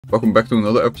Welcome back to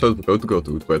another episode of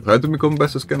GodHood, where I try to become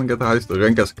best as I can and get the highest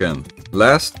rank as I can.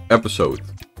 Last episode,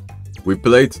 we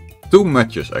played 2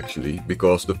 matches actually,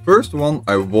 because the first one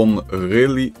I won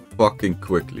really fucking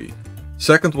quickly.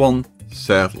 Second one,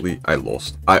 sadly I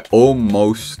lost. I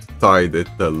almost tied it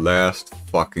the last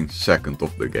fucking second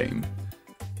of the game.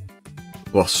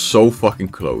 It was so fucking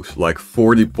close, like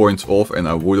 40 points off and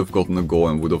I would have gotten a goal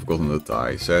and would have gotten a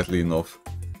tie. Sadly enough,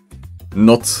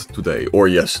 not today, or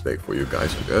yesterday for you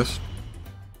guys, I guess.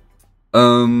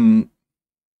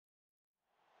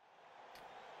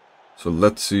 So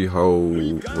let's see how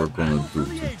we're gonna do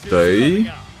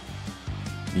today.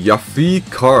 Yafi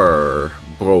Car.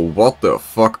 Bro, what the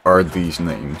fuck are these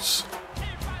names?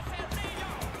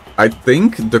 I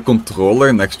think the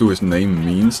controller next to his name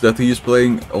means that he is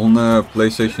playing on a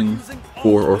PlayStation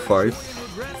 4 or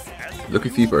 5. Lucky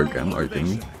Fever again, I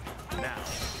think.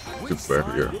 Super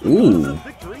here. Ooh.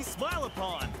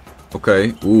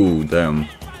 Okay. Ooh, damn.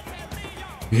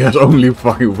 He has only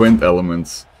fucking wind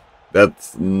elements.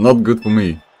 That's not good for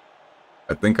me.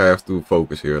 I think I have to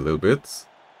focus here a little bit.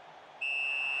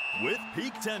 With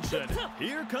peak tension,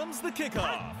 here comes the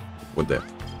kickoff. What the?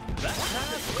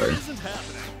 Okay.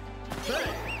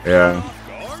 Hey, Yeah.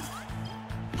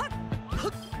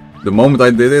 The moment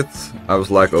I did it, I was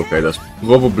like, okay, that's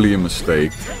probably a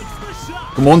mistake.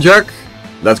 Come on, Jack.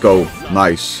 Let's go.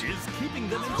 Nice.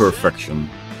 Perfection.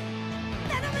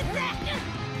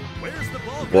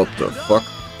 What the fuck?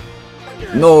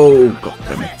 No, god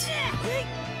damn it.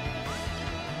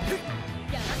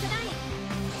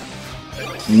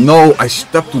 No, I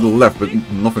stepped to the left, but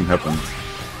nothing happened.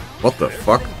 What the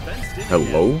fuck?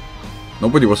 Hello?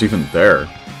 Nobody was even there.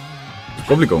 He's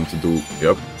probably going to do...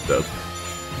 Yep, that.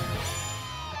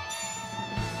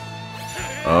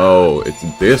 Oh, it's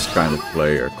this kind of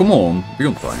player. Come on, be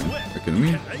on time. Are you kidding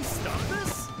me?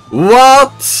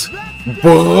 What?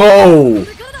 Bro!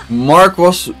 Mark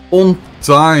was on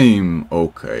time.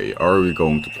 Okay, are we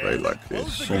going to play like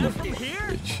this? Son of a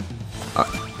bitch.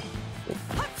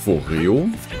 For real?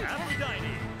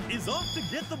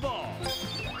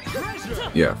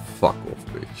 Yeah, fuck off,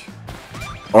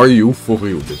 bitch. Are you for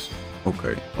real this?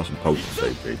 Okay, was een power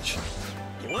say, bitch.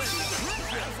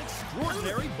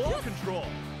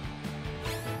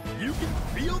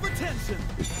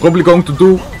 He's probably going to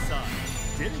do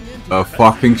a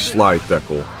fucking slide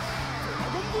tackle.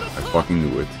 I fucking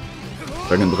knew it.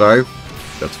 Second drive,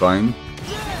 that's fine.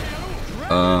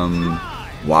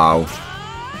 Wow.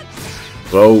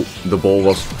 Bro, the ball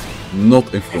was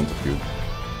not in front of you.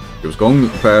 It was going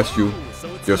past you,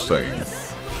 just saying.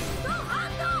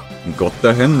 Got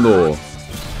the handle.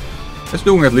 It's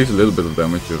doing at least a little bit of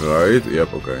damage, right?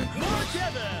 Yep, okay.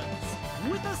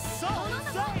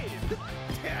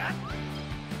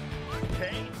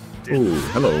 Oh,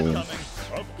 hello.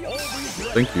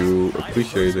 Thank you,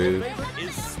 appreciate it.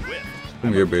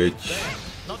 Come here, bitch.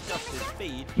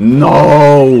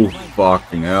 No!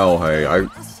 Fucking hell, hey, I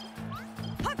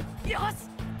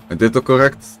did the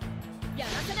correct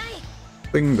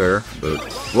thing there, but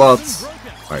what?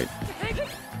 Right.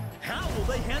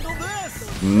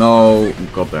 No,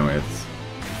 goddammit.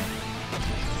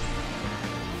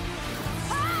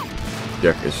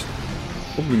 Jack is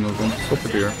probably not going to stop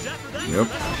it here. Yep.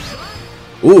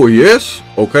 Oh, he is?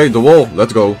 Okay, the wall,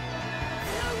 let's go.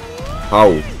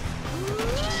 How?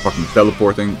 Fucking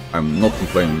teleporting. I'm not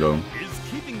complaining though.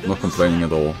 Not complaining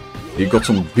at all. He got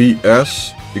some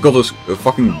BS. He got a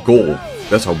fucking goal.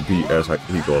 That's how BS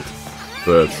he got.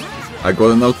 But I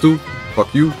got it now too.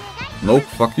 Fuck you. Nope,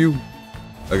 fuck you.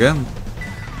 Again.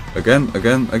 Again.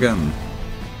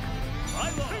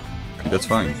 That's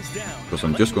fine. Because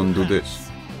I'm just gonna do this.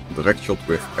 Direct shot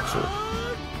with Axel.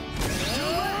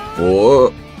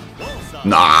 Oh.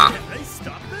 Nah.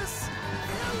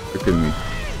 You're kidding me.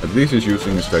 At least he's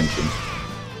using his tension.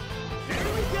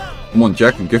 Come on,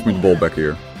 Jack, and give me the ball back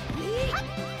here.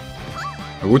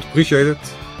 I would appreciate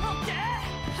it.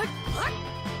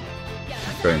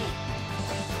 Okay.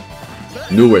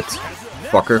 Knew it.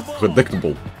 Fucker.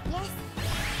 Predictable.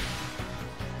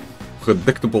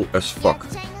 Predictable as fuck.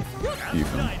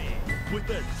 Even.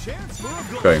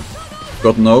 Okay.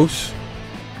 God knows.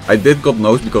 I did God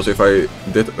knows because if I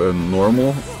did a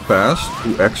normal pass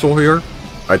to Axel here,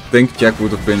 I think Jack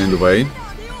would have been in the way.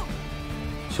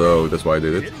 So that's why I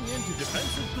did it.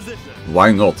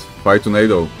 Why not? Fire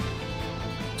tornado.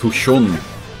 To Sean.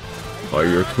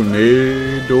 Fire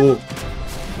tornado.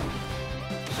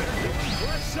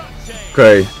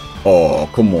 Okay. Oh,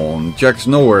 come on. Jack's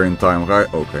nowhere in time,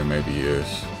 right? Okay, maybe he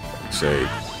is. Fuck's sake.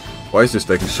 Why is this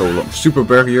taking so long? Super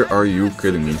barrier? Are you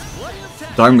kidding me?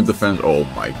 Diamond defense? Oh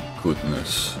my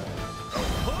goodness.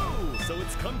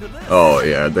 Oh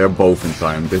yeah, they're both in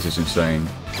time. This is insane.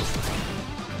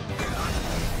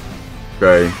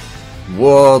 Okay.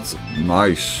 What?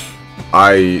 Nice.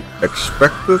 I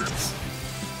expected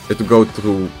it to go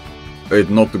through... it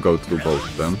not to go through both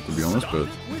of them, to be honest, but...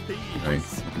 hey,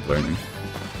 not complaining.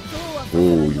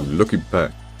 Ooh, you lucky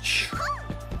patch.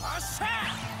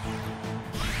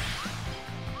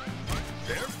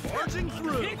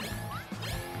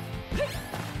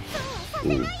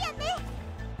 Ooh.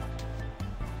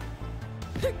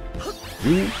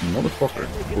 You motherfucker.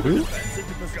 For real?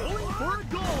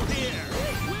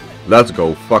 Let's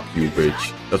go. Fuck you,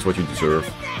 bitch. That's what you deserve.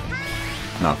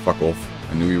 Nah, fuck off.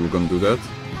 I knew you were gonna do that.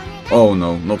 Oh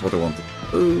no, not what I wanted.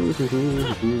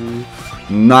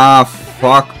 Nah,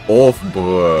 fuck off,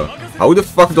 bruh. How the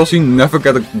fuck does he never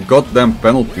get a goddamn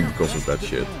penalty because of that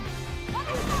shit?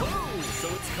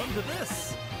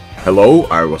 Hello?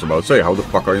 I was about to say, how the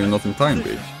fuck are you not in time,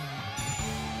 bitch?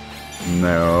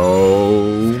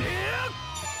 No.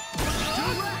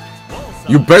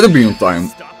 You better be on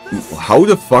time. How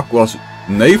the fuck was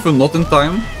Nathan not in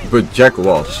time, but Jack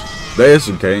was? This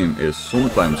game is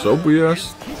sometimes so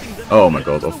BS. Oh my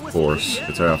god, of course,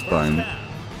 it's half time.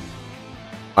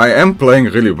 I am playing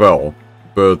really well,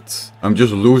 but I'm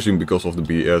just losing because of the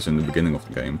BS in the beginning of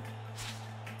the game.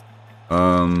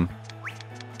 I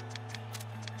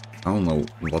don't know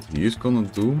what he is gonna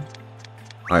do.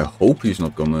 I hope he's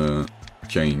not gonna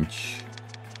change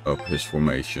up his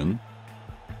formation.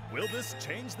 Will this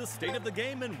change the state of the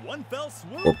game in one fell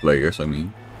swoop? Or players, I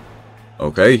mean.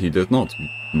 Okay, he did not.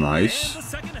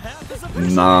 Nice.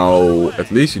 Now, at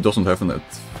least he doesn't have an...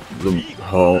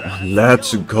 oh,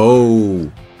 let's go!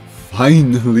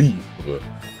 Finally!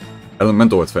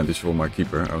 Elemental advantage for my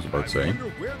keeper, I was about to say.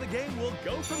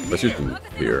 Let's just do it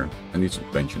here. I need some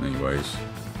tension anyways.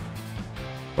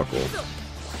 Fuck off.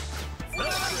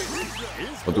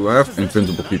 What do I have?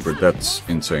 Invincible keeper, that's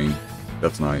insane.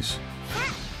 That's nice.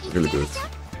 Really good.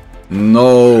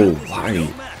 No! Why?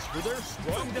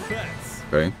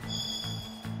 Okay.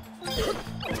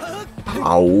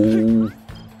 Ow!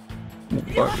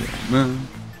 Fuck, man.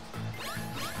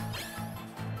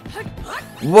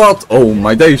 What? Oh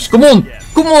my days! Come on!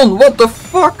 Come on! What the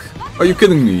fuck? Are you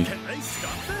kidding me?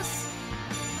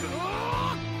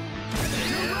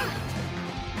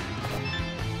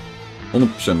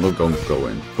 100% not going to go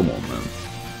in. Come on, man.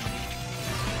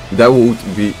 That would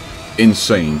be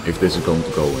insane if this is going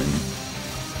to go in.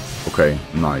 Okay,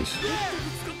 nice.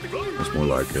 That's more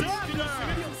like it.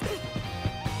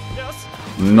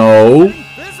 No!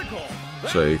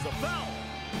 Safe.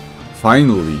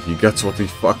 Finally, he gets what he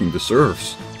fucking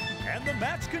deserves.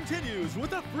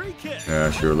 Yeah,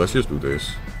 sure, let's just do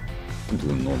this. Do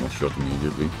a normal shot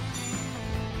immediately.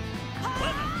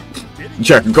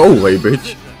 Jack, go away,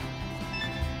 bitch!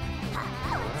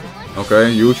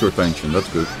 Okay, use your tension, that's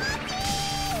good.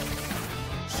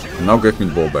 And now give me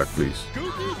the ball back, please.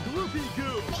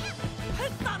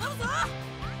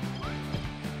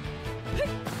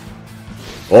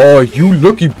 Oh, you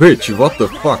lucky bitch! What the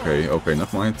fuck, hey? Okay,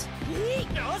 never mind.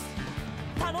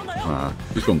 Ah,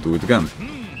 he's gonna do it again.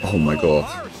 Oh my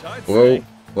god. Bro,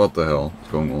 what the hell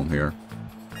is going on here?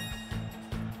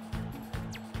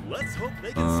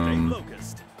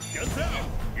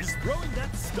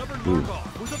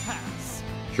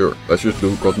 Sure, let's just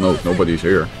do God knows, nobody's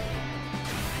here.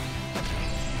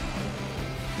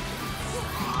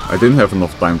 I didn't have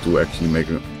enough time to actually make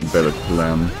a better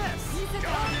plan.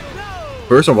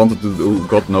 First I wanted to do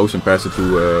God knows and pass it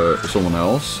to someone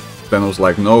else. Then I was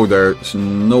like, no, there's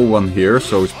no one here,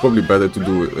 so it's probably better to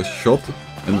do a shot.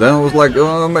 And then I was like,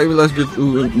 oh, maybe let's just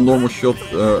do a normal shot.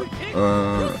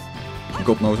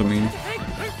 God knows, I mean.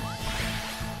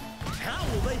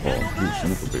 Oh, you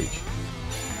son of a bitch.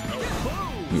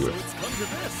 Do it.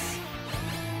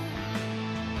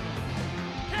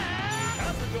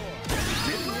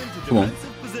 Come on.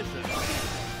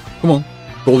 Come on,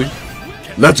 Goldie.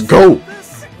 Let's go!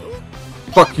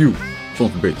 Fuck you, son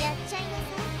of a bitch.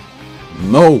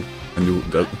 No! I knew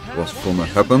that was gonna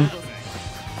happen.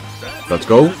 Let's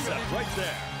go.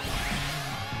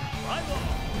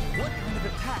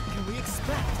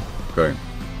 Okay.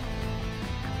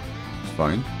 It's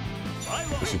fine.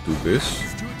 We should do this.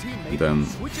 Then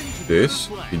this.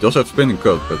 He does have spinning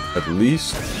cut, but at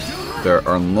least there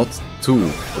are not two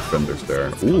offenders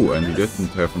there. Ooh, and he didn't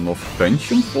have enough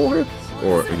tension for it?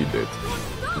 Or he did.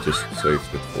 He just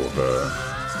saved it for the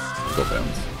top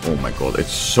end. Oh my god,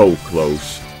 it's so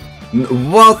close.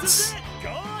 What?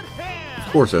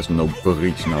 Of course there's no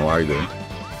breach now either.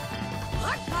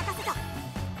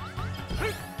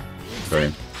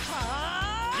 Okay.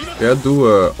 Yeah, do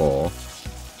oh.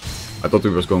 I thought he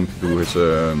was going to do his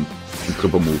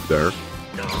triple move there.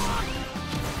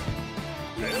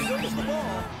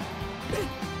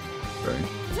 Okay.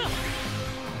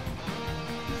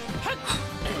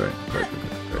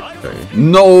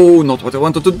 No, not what I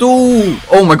wanted to do!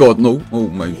 Oh my god, no. Oh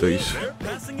my days.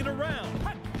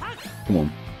 Come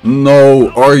on.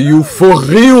 No, are you for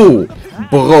real?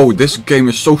 Bro, this game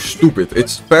is so stupid.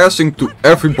 It's passing to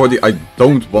everybody I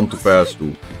don't want to pass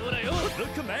to.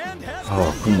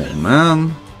 Oh, come on,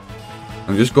 man.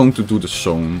 I'm just going to do the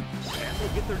zone.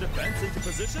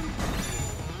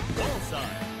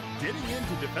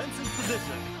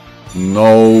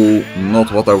 No,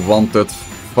 not what I wanted.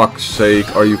 Fuck's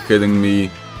sake, are you kidding me?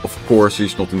 Of course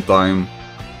he's not in time.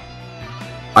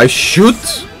 I should...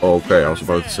 Okay, I was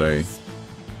about to say.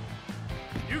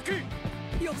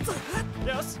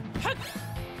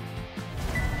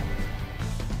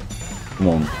 Come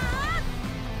on.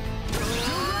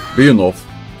 Be enough.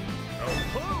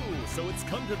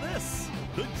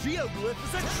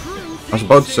 I was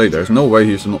about to say, there's no way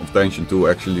he's not intention to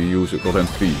actually use a GodHood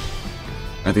P.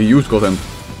 And he used GodHood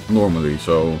normally,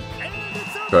 so...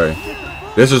 Okay.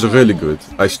 This is really good.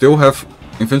 I still have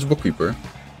Invincible Keeper.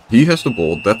 He has the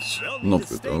ball, that's not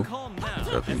good though.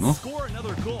 Sadly not.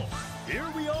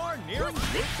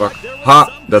 Fuck.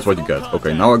 Ha! That's what you get.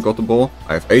 Okay, now I got the ball.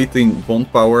 I have 18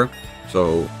 bond power,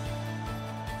 so...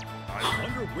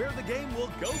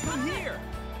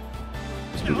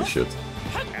 Let's do this shit.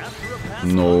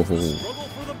 No.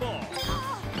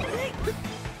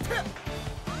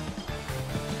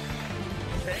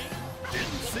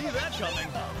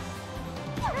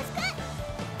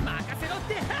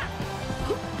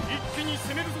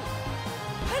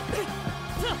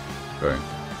 Okay.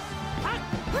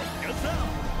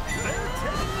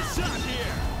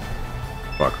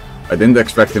 Fuck. I didn't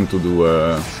expect him to do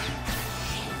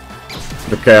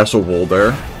the castle wall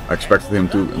there. I expected him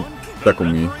to tackle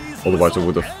me. Otherwise I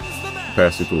would have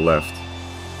passed it to the left.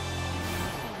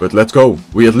 But let's go.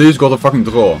 We at least got a fucking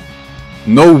draw.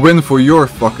 No win for your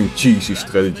fucking cheesy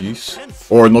strategies.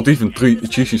 Or not even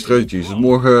cheesy strategies. It's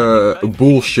more a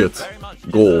bullshit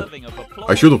goal.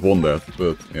 I should have won that,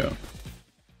 but yeah.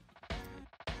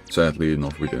 Sadly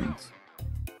enough we didn't.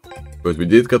 But we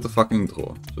did get the fucking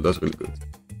draw. So that's really good.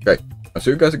 Okay, I'll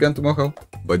see you guys again tomorrow.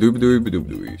 Bye doobie doobie doobie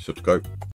doobie. Subscribe.